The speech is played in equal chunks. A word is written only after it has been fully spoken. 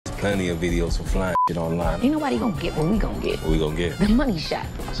plenty of videos of flying shit online. Ain't nobody gonna get what we gonna get. What we gonna get? The money shot.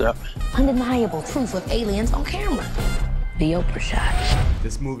 What's up? Undeniable proof of aliens on camera. The Oprah shot.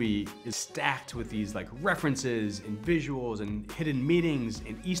 This movie is stacked with these like references and visuals and hidden meanings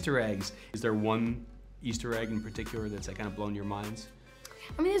and Easter eggs. Is there one Easter egg in particular that's like kind of blown your minds?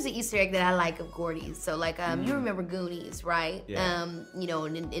 I mean, there's an Easter egg that I like of Gordy's. So like, you remember Goonies, right? Yeah. You know,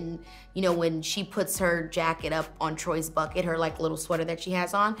 and you know, when she puts her jacket up on Troy's bucket, her like little sweater that she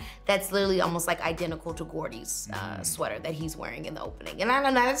has on, that's literally almost like identical to Gordy's sweater that he's wearing in the opening. And I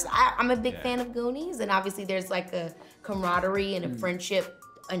don't know, I'm a big fan of Goonies, and obviously there's like a camaraderie and a friendship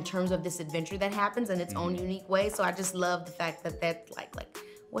in terms of this adventure that happens in its own unique way. So I just love the fact that like,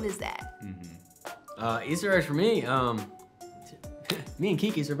 what is that? Easter eggs for me, me and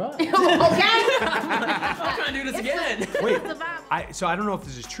Keke survived. Okay. I'm trying to do this again. Wait, so I don't know if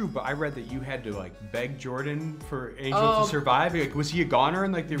this is true, but I read that you had to like beg Jordan for Angel to survive. Like, was he a goner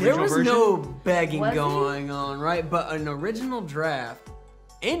in like the original version? There was no begging going on, right? But an original draft,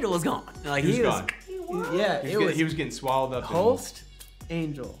 Angel was gone. Like he was gone. Yeah, He was getting swallowed up. Post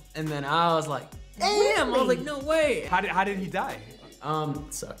Angel, and then I was like, damn! I was like, no way. How did he die?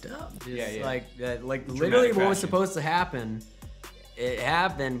 Sucked up. Just Yeah. Like that. Like literally, what was supposed to happen. It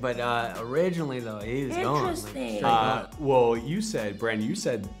happened, but originally though, he was gone. Interesting. Well, you said, Brandon, you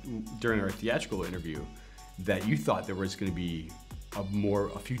said during our theatrical interview that you thought there was going to be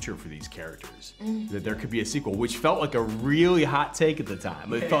a future for these characters, that there could be a sequel, which felt like a really hot take at the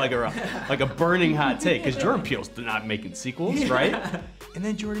time. It felt like a burning hot take, because Jordan Peele's not making sequels, right? And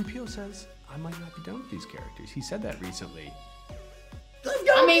then Jordan Peele says, I might not be done with these characters. He said that recently.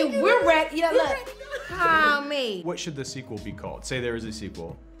 I mean, we're ready. Yeah, look. Me. What should the sequel be called? Say there is a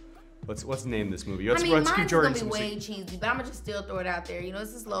sequel. Let's name this movie. Mine's give Jordan gonna be way cheesy, but I'm gonna just still throw it out there. You know,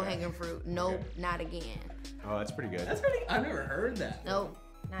 this is low-hanging fruit. Nope, not again. Oh, that's pretty good. That's pretty. I've never heard that. Nope,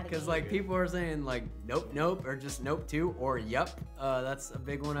 not again. Because like people are saying like nope, or just nope too, or yup. That's a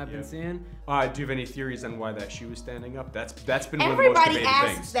big one I've been seeing. Do you have any theories on why that shoe is standing up? That's been one of the most Everybody debated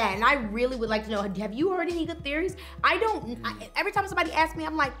asks things. that, and I really would like to know. Have you heard any good theories? I don't. Every time somebody asks me,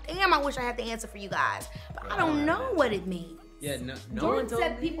 I'm like, damn, I wish I had the answer for you guys, but I don't know what it means. Yeah, no Jordan one told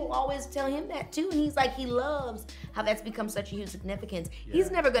said me. people always tell him that too, and he's like, he loves how that's become such a huge significance. He's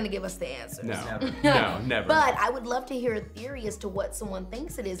never gonna give us the answers. No, never. But I would love to hear a theory as to what someone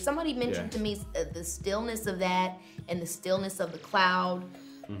thinks it is. Somebody mentioned to me the stillness of that and the stillness of the cloud,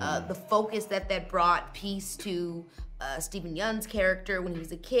 the focus that brought peace to Stephen Yeun's character when he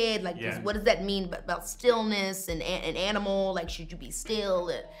was a kid. Like, what does that mean about stillness and an animal? Like, should you be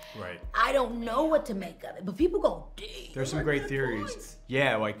still? Right. I don't know what to make of it, but people go deep. There's some great theories.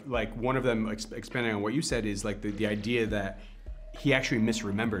 Yeah, like one of them, expanding on what you said, is like the idea that he actually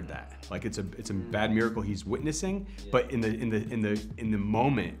misremembered that. Like it's a bad miracle he's witnessing, but in the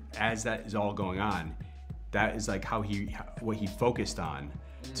moment as that is all going on, that is like what he focused on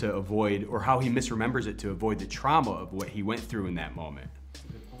to avoid, or how he misremembers it to avoid the trauma of what he went through in that moment.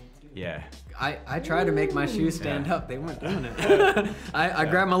 Yeah. I tried to make my shoes stand up. They weren't doing it. I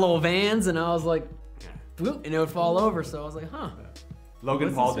grabbed my little Vans and I was like, whoop, and it would fall over. So I was like, huh.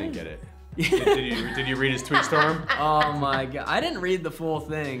 Logan Paul didn't get it. Did you read his tweet storm? Oh my god, I didn't read the full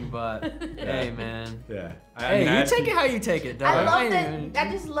thing, but hey man. Yeah. Hey, you take it how you take it, dog. I love that.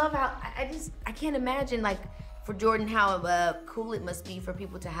 I just love how I can't imagine like for Jordan how cool it must be for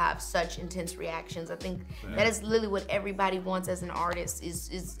people to have such intense reactions. I think that is literally what everybody wants as an artist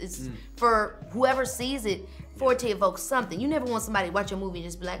is for whoever sees it, for it to evoke something. You never want somebody to watch a movie and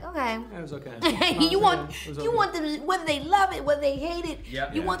just be like, okay. It was okay. you want them to, whether they love it, whether they hate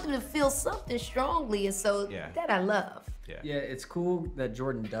it, you want them to feel something strongly, and so that I love. Yeah, it's cool that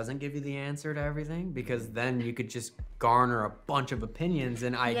Jordan doesn't give you the answer to everything, because then you could just garner a bunch of opinions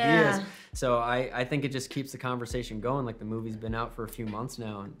and ideas. So I think it just keeps the conversation going. Like the movie's been out for a few months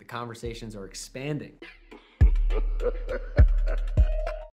now and the conversations are expanding.